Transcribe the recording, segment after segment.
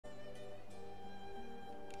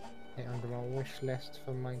Under my wish list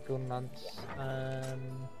for my gun lance.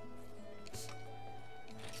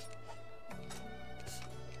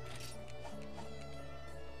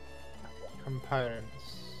 Components.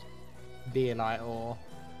 Beerlite ore,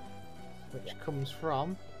 which comes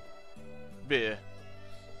from Beer.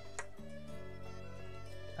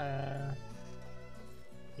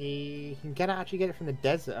 you can actually get it from the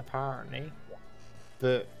desert apparently,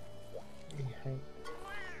 but you can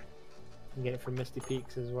get it from Misty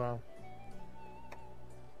Peaks as well.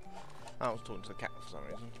 I was talking to the cat for some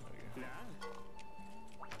reason.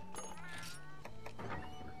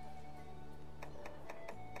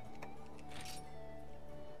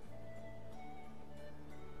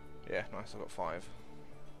 Yeah, nice, I've got 5.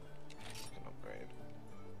 Can upgrade.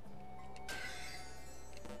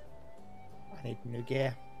 I need new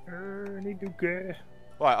gear. I need new gear.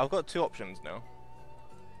 Right, I've got 2 options now.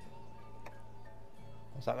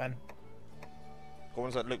 What's that then? Got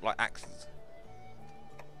ones that look like axes.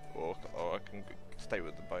 Or I can stay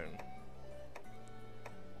with the bone.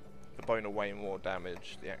 The bone are way more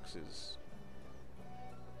damage, the axes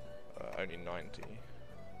only 90.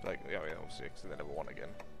 Like, yeah, obviously, because they never won again.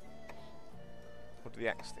 What do the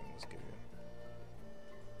axe things give you?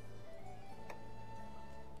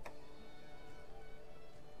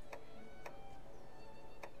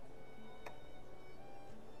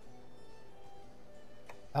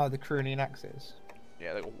 Oh, the Krunian axes.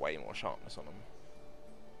 Yeah, they've got way more sharpness on them.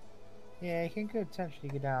 Yeah, you can potentially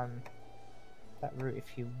go down that route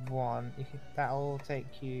if you want. That'll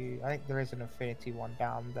take you. I think there is an affinity one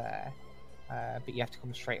down there, but you have to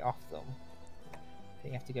come straight off them.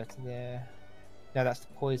 Then you have to go to the. No, that's the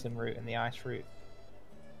poison route and the ice route.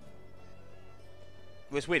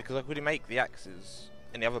 Well, it's weird because I could make the axes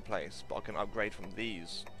in the other place, but I can upgrade from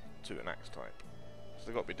these to an axe type. So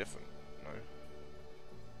they've got to be different, no?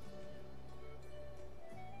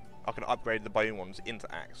 I can upgrade the bone ones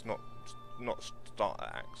into axe, not start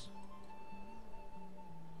at axe.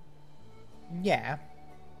 Yeah.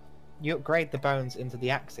 You upgrade the bones into the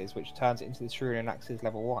axes, which turns it into the Cerulean axes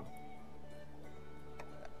level 1.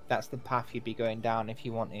 That's the path you'd be going down if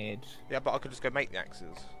you wanted. Yeah, but I could just go make the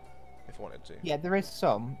axes if I wanted to. Yeah, there is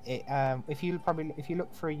some. If you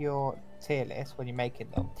look through your tier list when you're making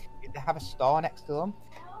them, if they have a star next to them,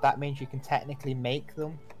 that means you can technically make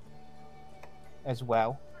them as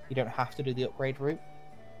well. You don't have to do the upgrade route.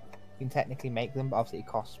 You can technically make them, but obviously it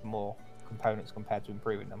costs more components compared to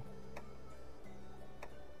improving them.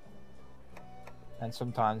 And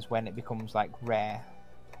sometimes when it becomes like rare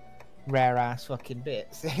ass fucking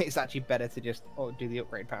bits, it's actually better to just do the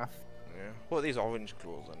upgrade path. Yeah. What are these orange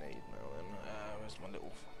claws I need now then? Where's my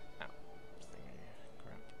little app thingy?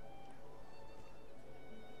 Crap.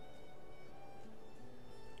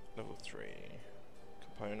 Level 3.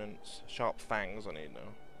 Components. Sharp fangs I need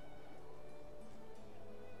now.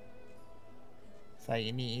 So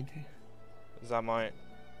you need Zamite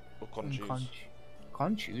or conchus.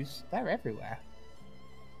 Conchus? They're everywhere.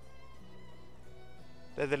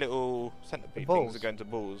 They're the little centipede things that go into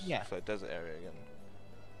balls for the desert area again.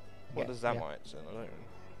 What are Zamites then? I don't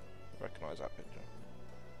recognise that picture.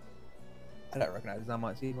 I don't recognise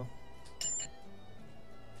Zamites either.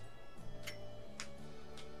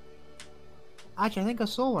 Actually, I think I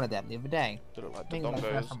saw one of them the other day. They look like I think it was the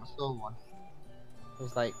first time I saw one. It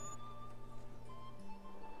was like...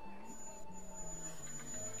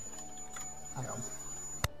 Hang on.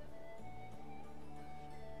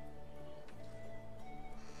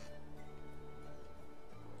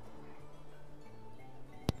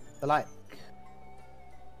 They're like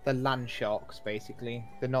the land sharks, basically.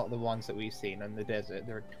 They're not the ones that we've seen in the desert.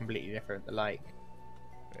 They're completely different. They're like...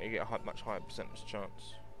 Yeah, you get a much higher percentage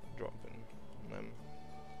chance of dropping on them.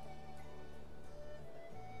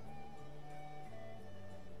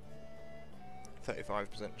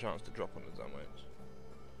 %35% chance to drop on the Zamites.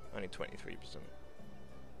 Only 23%.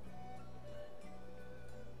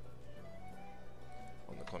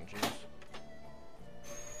 On the conchus.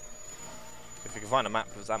 If you can find a map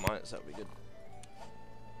for Zamites, that would be good.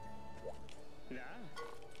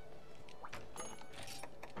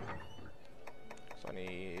 So I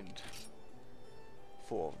need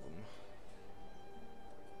 4 of them.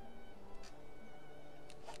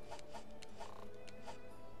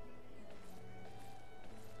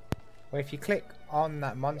 Well, if you click on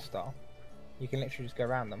that monster, you can literally just go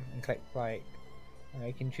around them and click like,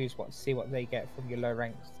 you can choose see what they get from your low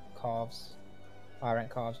ranked calves, high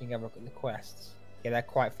ranked calves. You can have a look at the quests. Yeah, they're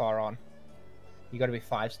quite far on. You got to be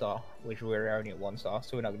 5-star, which we're only at 1-star,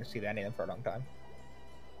 so we're not going to see any of them for a long time.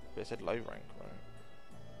 But it said low rank, right?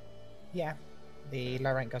 Yeah, the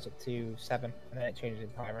low rank goes up to 7, and then it changes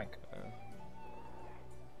into high rank.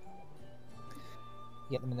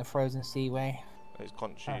 Get them in the frozen seaway. Those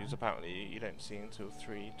conchus apparently you don't see until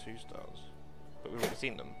 3 2-stars, but we've already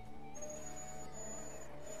seen them.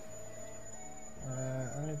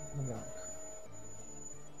 Look.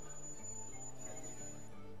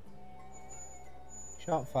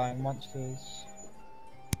 Shark fighting monsters.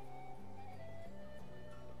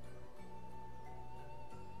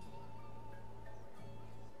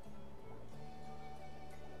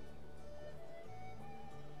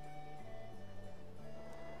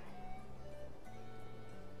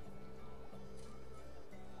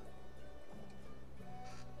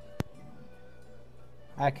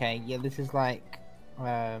 Okay, yeah, this is like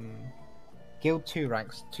Guild 2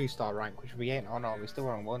 ranks, 2-star rank, which we ain't on. Oh, we're still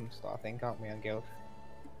on 1-star, I think, aren't we, on Guild?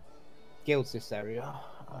 Guild's this area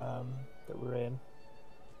that we're in.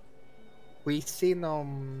 We seen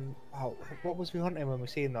them. Oh, what was we hunting when we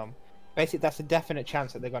seen them? Basically, that's a definite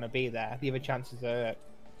chance that they're going to be there. The other chances are.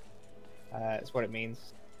 That's what it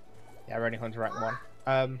means. Yeah, we're only hunting rank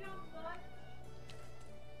 1.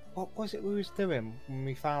 What was it we was doing when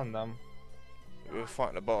we found them? We were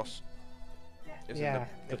fighting a boss. Yeah,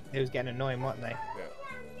 it was getting annoying, weren't they? Yeah.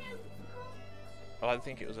 Well, I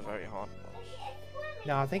think it was a very hard boss.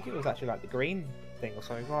 No, I think it was actually like the green thing or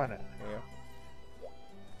something, wasn't it? Yeah.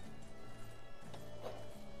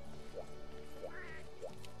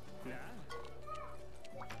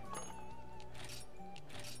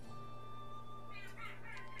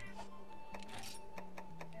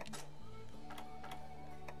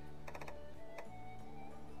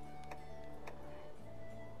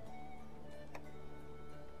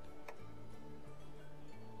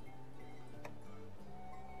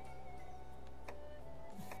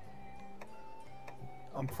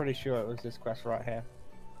 I'm pretty sure it was this quest right here.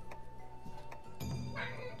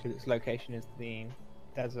 Because its location is the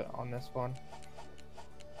desert on this one.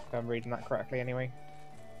 If I'm reading that correctly anyway.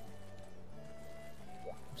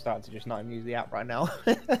 I'm starting to just not even use the app right now.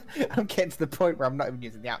 I'm getting to the point where I'm not even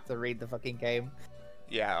using the app to read the fucking game.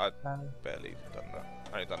 Yeah, I barely done that.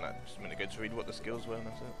 I only done that just a minute ago to read what the skills were and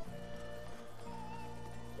that's it.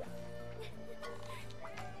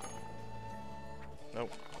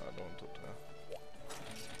 Nope, I don't want to talk to her.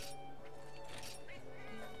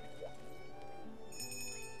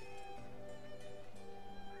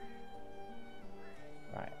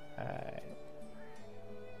 Right,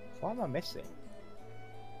 what am I missing?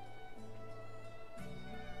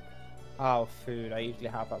 Oh, food. I usually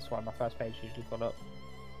have, that's why my first page usually full up.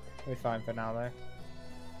 We're fine for now though.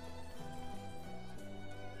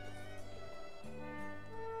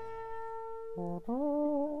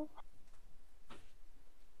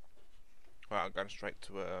 Right, I'm going straight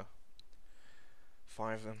to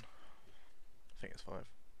 5 then. I think it's 5.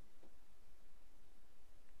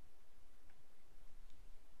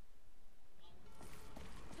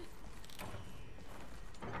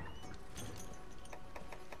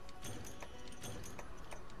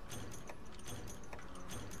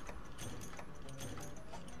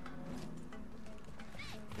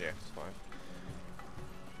 Yeah, it's 5.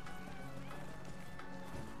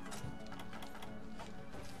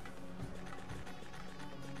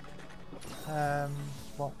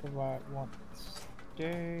 What do I want to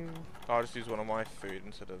do? I'll just use one of my food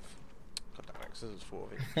instead of... God damn it, 'cause this is 4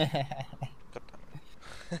 of it. God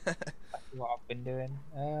damn it. That's what I've been doing.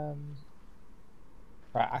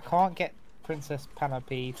 Right, I can't get Princess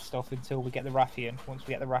Panoply stuff until we get the Raffian. Once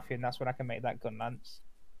we get the Raffian, that's when I can make that gun lance.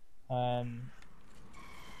 In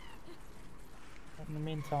the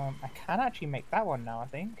meantime, I can actually make that one now, I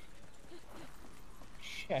think.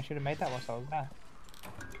 Shit, I should have made that whilst I was there.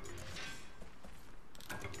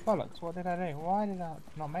 Bollocks, what did I do? Why did I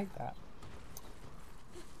not make that?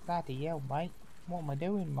 Bloody hell, mate. What am I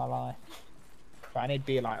doing in my life? But I need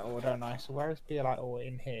Beerlight ore, don't I? So where is Beerlight ore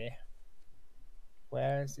in here?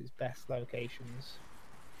 Where's its best locations?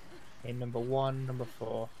 In number 1, number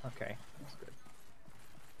 4. Okay, that's good.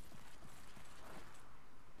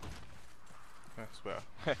 That's where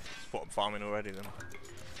that's what I'm farming already then.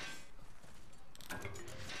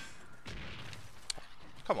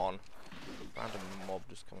 Come on. Random mob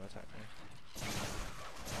just come and attack me.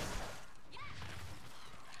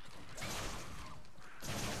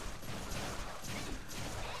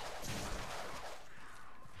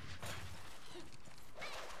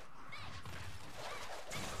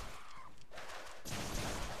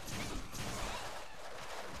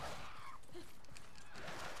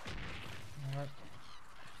 Alright.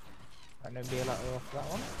 I know Beerlight ore for that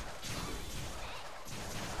one.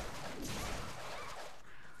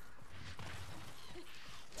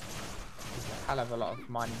 Hell of a lot of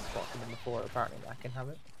mining spots in number 4 apparently that I can have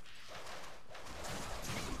it.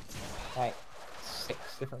 Like 6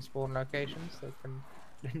 different spawn locations, so you can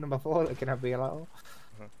number 4 that can have be a little.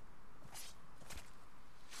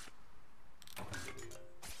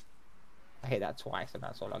 I hit that twice and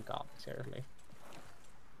that's all I got, seriously.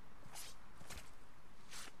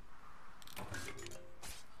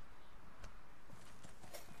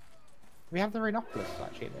 We have the Rhinopolis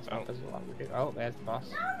actually in this map as well. We do. Oh, there's the boss.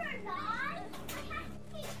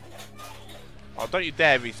 Oh, don't you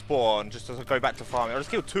dare respawn just as I go back to farming. I'll just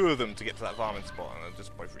kill 2 of them to get to that farming spot and they'll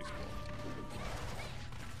just both respawn.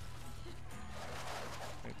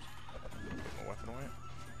 Oops. Put my weapon away.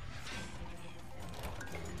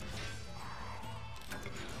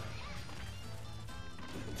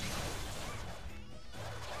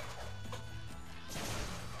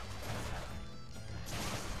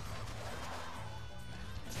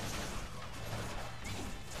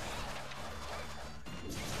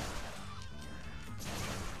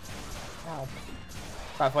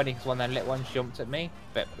 Quite funny because one of the lit ones jumped at me,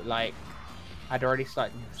 but like I'd already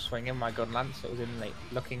started swinging my gun lance, so it was in like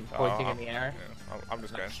pointing in the air. Yeah. I'm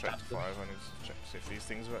just going straight to 5. I need to check to see if these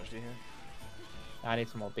things are actually here. I need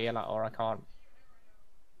some more beer, like, or I can't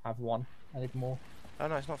have 1. I need more. Oh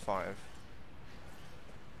no, it's not 5. It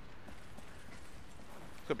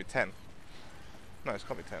could be 10. No, it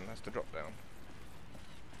can't be 10. That's the drop down.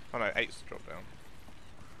 Oh no, 8's the drop down.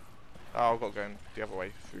 Oh, I've got to go the other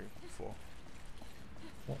way through 4.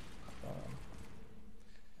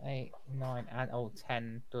 8, 9, and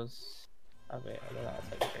 10 does have it. That'll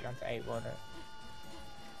take it down to 8, won't it?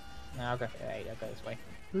 No, I'll go for 8. I'll go this way.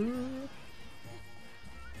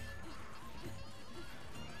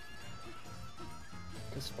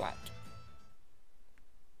 The splat.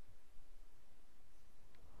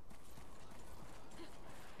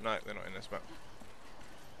 No, they're not in this map.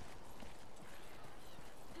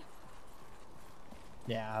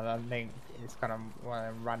 Yeah, I think it's kind of one of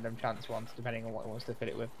them random chance ones, depending on what it wants to fit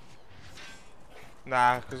it with.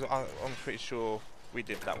 Nah, because I'm pretty sure we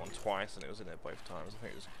did that one twice and it was in there both times. I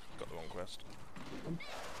think it was got the wrong quest. I'm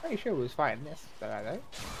pretty sure we was fighting this, but I don't.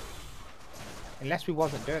 Unless we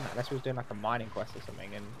wasn't doing that, unless we was doing like a mining quest or something,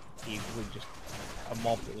 and he was just a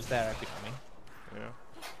mob that was there. If you know what I mean. Yeah.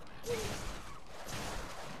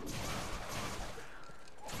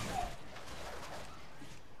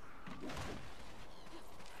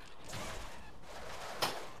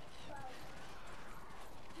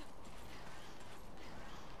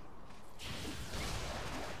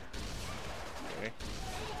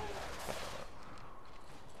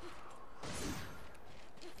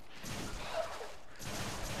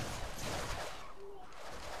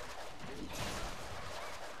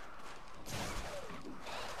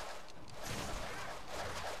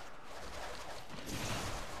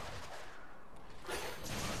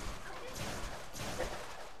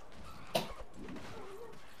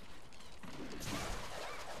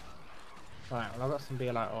 Right, well I've got some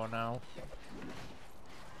beer light ore now.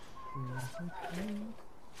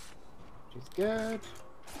 Which is good.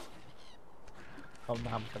 Hold the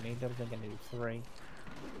hammer for me, I'm gonna do 3. It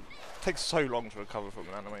takes so long to recover from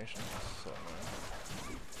an animation. So annoying.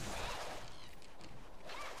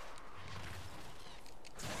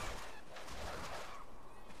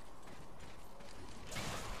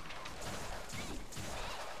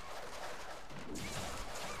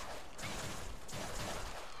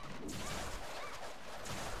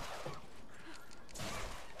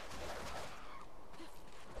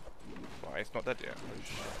 It's not dead yet. Oh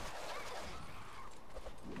shit.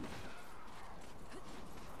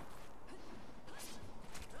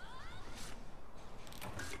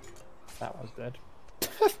 That was dead.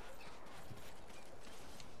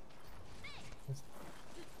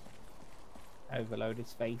 Overload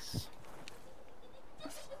his face.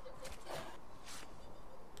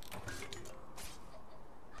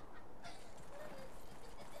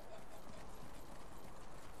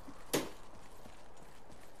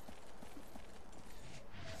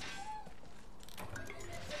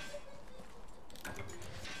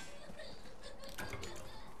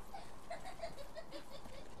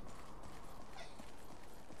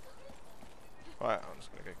 Right, I'm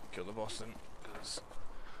just gonna go kill the boss then, because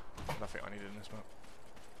there's nothing I need in this map.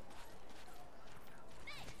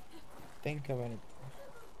 Think of any.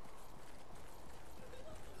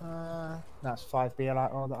 That's 5 beer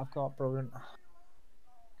light ore that I've got, brilliant.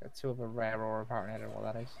 Got 2 of a rare ore apparently, I don't know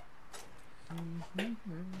what that is.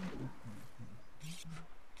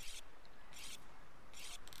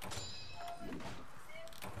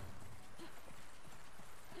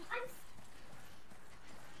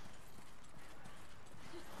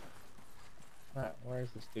 Right, where is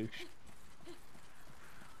this douche?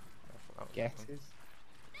 Guesses?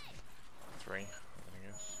 3, I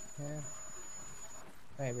guess. Yeah.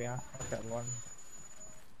 Maybe I'll get 1.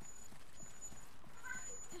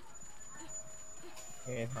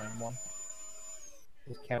 Here's 9-1.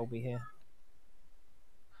 Is Kelby here?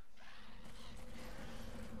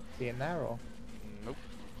 Is he in there or? Nope.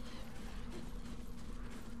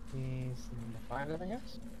 He's in the 5, I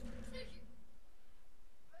guess.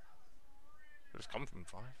 Just come from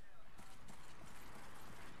 5.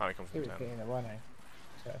 Oh, he comes He from was 10. in the 1, eh?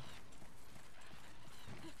 So.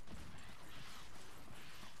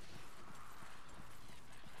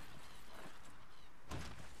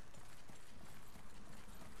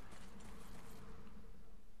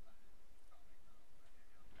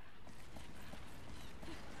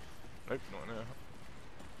 Nope, not in here.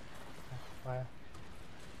 Where?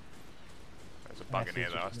 There's a bug in here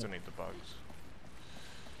though, I just still need the bugs.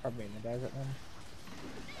 Probably in the desert then.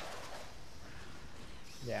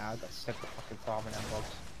 Yeah, I got sick of fucking farming and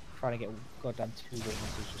bugs. Trying to get goddamn 2 wings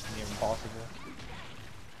is just near impossible.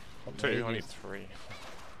 2, I need 3.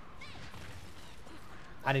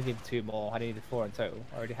 I needed 2 more, I needed 4 in total.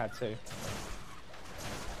 I already had 2.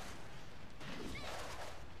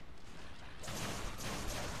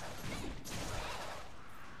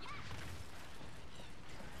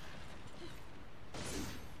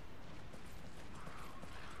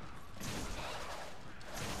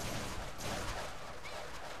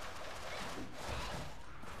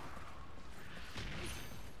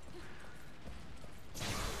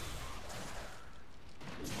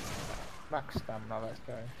 Max stamina, let's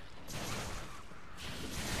go.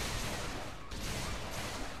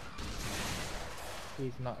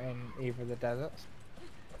 He's not in either of the deserts.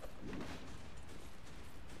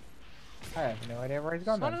 I have no idea where he's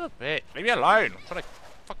gone Son then. of a bitch, leave me alone! I'm trying to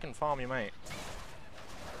fucking farm you, mate.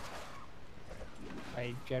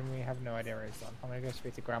 I generally have no idea where he's gone. I'm gonna go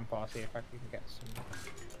speak to Grandpa, see if I can get some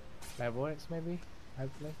level hits maybe,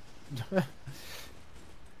 hopefully.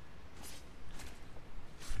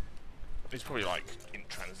 He's probably like in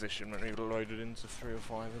transition when he loaded into 3 or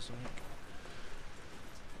 5 or something.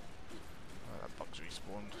 Oh, that bug's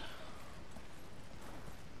respawned.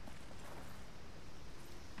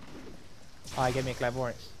 Hi, give me a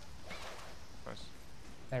clairvoyance. Nice.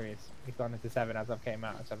 There he is. He's gone into 7 as I've came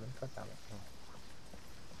out of 7. God damn it.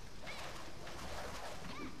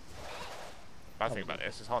 Bad thing about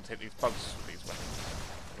this, it's hard to hit these bugs with these weapons.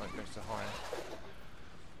 Like goes to higher.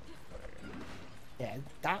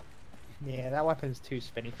 Yeah, that weapon's too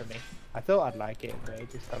spinny for me. I thought I'd like it, but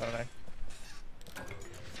it just, I don't know.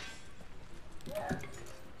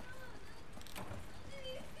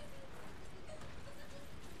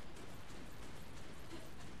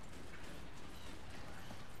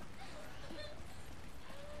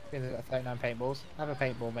 I've got 39 paintballs. Have a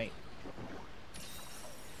paintball, mate.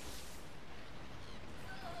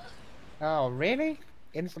 Oh, really?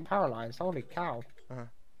 Instant paralyzed? Holy cow.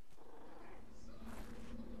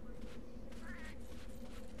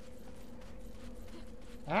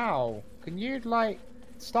 Ow! Can you, like,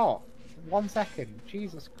 stop? 1 second.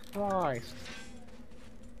 Jesus Christ.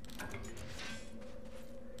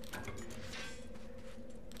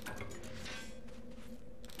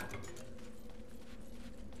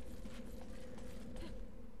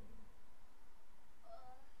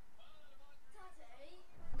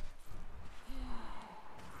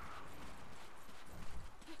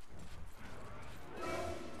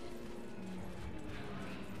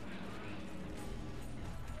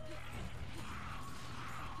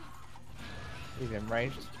 He's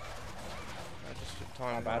enraged. I just took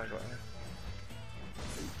time. Not bad. God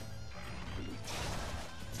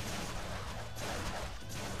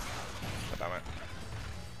damn it.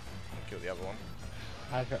 Kill the other one.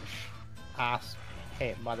 I got ass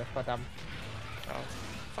hit by the goddamn. Oh,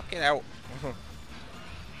 fucking hell.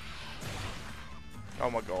 Oh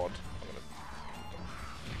my god.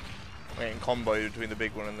 I'm getting combo between the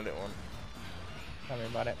big one and the little one. Tell me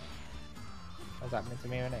about it. What was happening to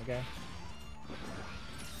me a minute ago?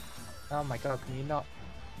 Oh my god, can you not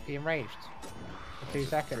be enraged for 2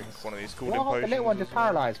 seconds? One of these cooling What? potions. The little one just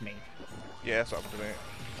paralysed me. Yeah, that's what happened to me.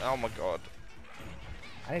 Oh my god.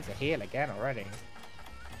 I need to heal again already.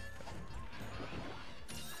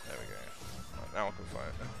 There we go. Right, now I can fight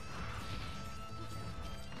it.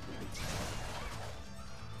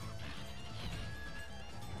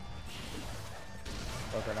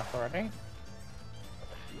 Broken enough already.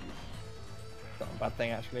 Not a bad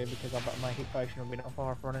thing actually, because I bet my heat potion will be not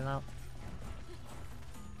far from running out.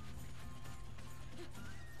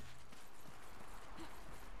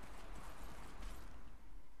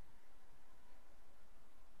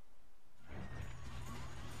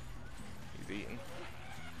 He's eating.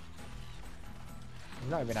 He's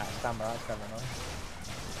not even out of stamina, that's kind of annoying.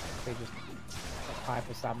 They just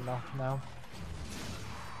hyper stamina now.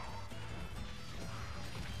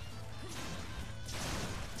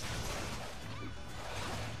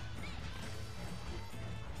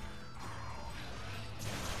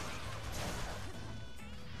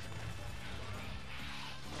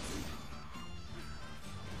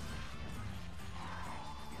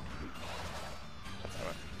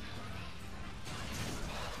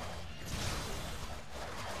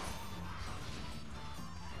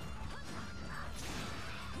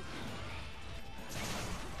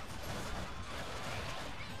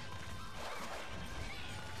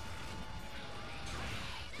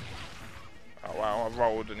 wow, I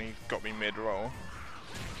rolled and he got me mid-roll.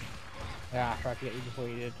 Yeah, I tried to get you before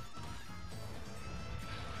you did.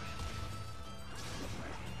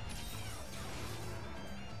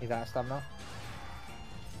 Is that a stamina?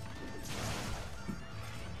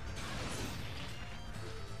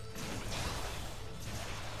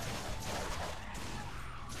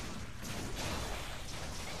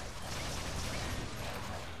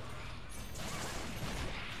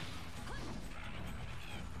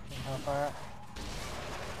 Hellfire.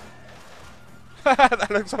 That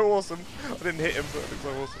looks so awesome. I didn't hit him, but it looks so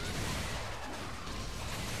awesome.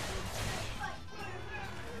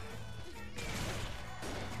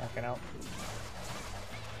 Backing out.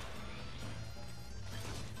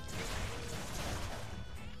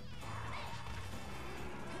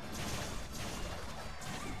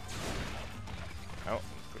 Oh, I'm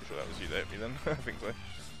pretty sure that was you that hit me then. I think so.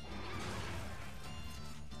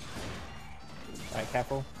 Right,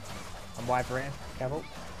 careful. I'm wipering. Careful.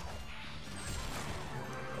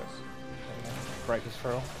 Yes. Break his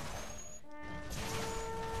throw.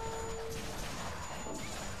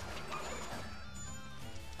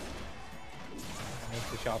 I need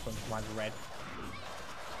to sharpen mine's red.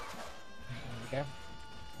 There we go.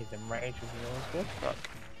 He's enraged, which is always good. Fuck.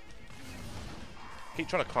 Keep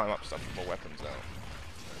trying to climb up stuff with more weapons out.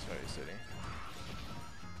 That's very silly.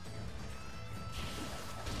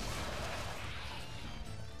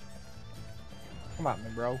 Come at me,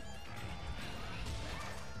 bro.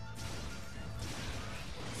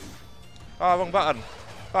 Oh, wrong button.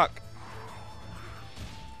 Fuck.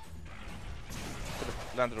 Could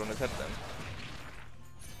have landed on his head then.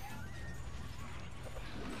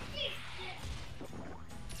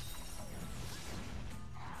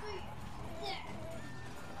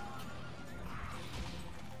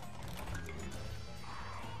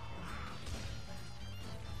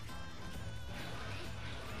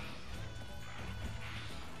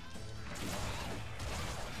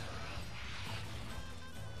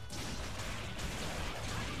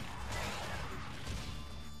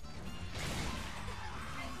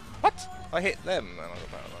 What? I hit them and I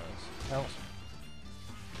got paralyzed. Oh.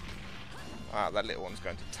 Ah, that little one's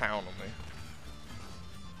going to town on me.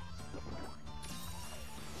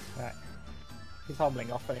 Right. He's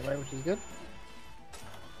hobbling off anyway, which is good.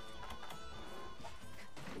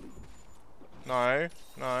 No,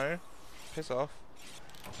 no. Piss off.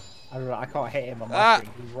 I don't know, I can't hit him on my Ah!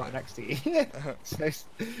 screen. He's right next to you. So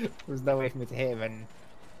there's no way for me to hit him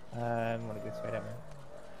and want to go this way, don't we?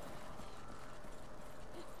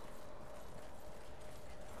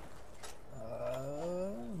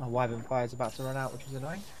 My Wyvern Fire is about to run out, which is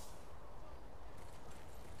annoying.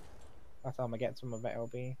 By the time I get some of it, it'll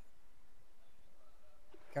be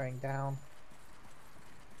going down.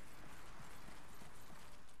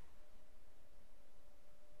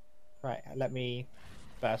 Right, let me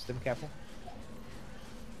burst him, careful.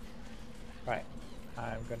 Right,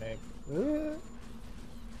 I'm gonna...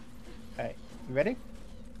 Okay, you ready?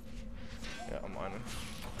 Yeah, I'm mining.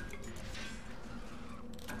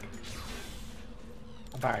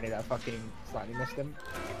 Apparently that fucking slightly missed him.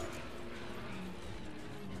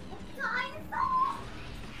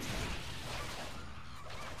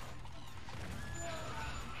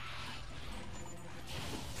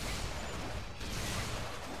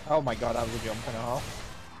 Oh my god, that was a jump and a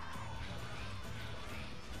half.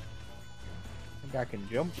 I think I can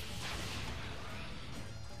jump.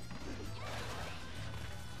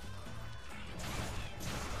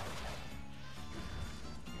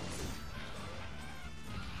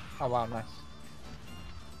 Oh wow, nice.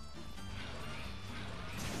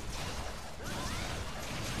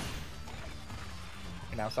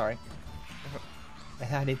 Okay, now, sorry.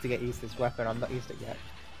 I need to get used to this weapon, I'm not used to it yet.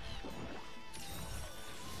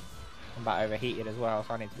 I'm about overheated as well,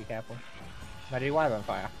 so I need to be careful. Can I do Wyvern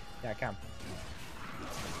Fire? Yeah, I can.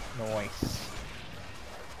 Nice.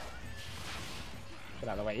 Get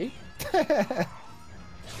out of the way, you.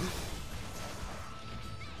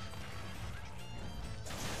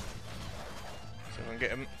 See if I can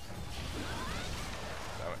get him.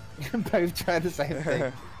 You can both try the same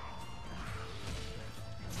thing.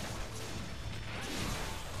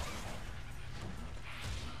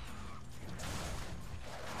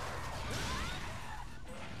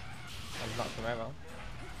 I've knocked him over.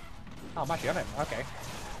 Oh, I'm actually on him. Okay.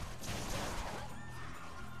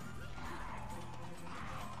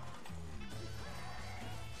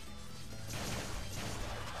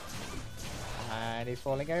 And he's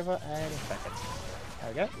falling over any second. There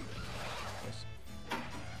we go. Yes.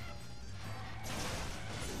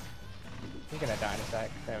 He's gonna die in a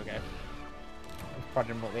sec. There we go. He's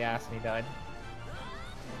prodding him up the ass and he died.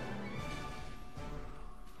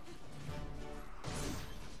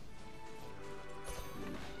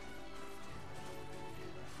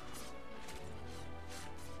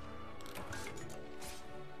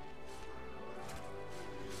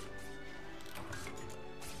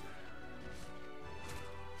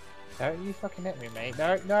 Don't you fucking hit me, mate.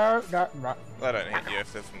 No, no, no. Right. They don't hit you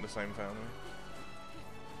if they're from the same family.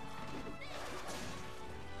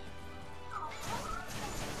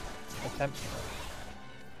 Attempt.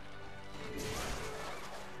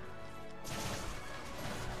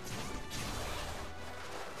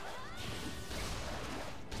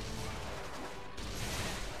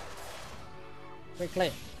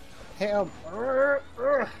 Quickly. Hit him.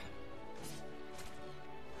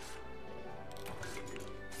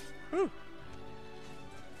 I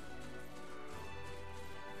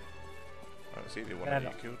don't see the one that you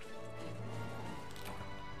killed.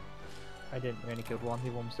 I didn't. We only killed one. The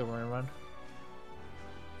one was still running around.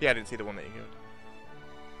 Yeah, I didn't see the one that you killed.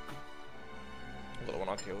 I got the one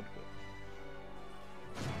I killed.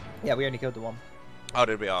 But... Yeah, we only killed the one. Oh,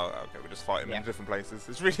 did we? Oh, okay. We just fight them in different places.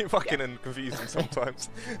 It's really fucking and confusing sometimes.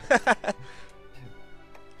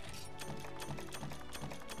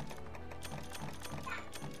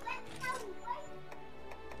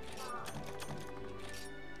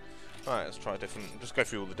 Alright, let's try a different. Just go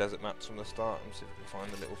through all the desert maps from the start and see if we can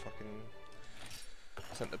find the little fucking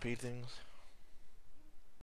centipede things.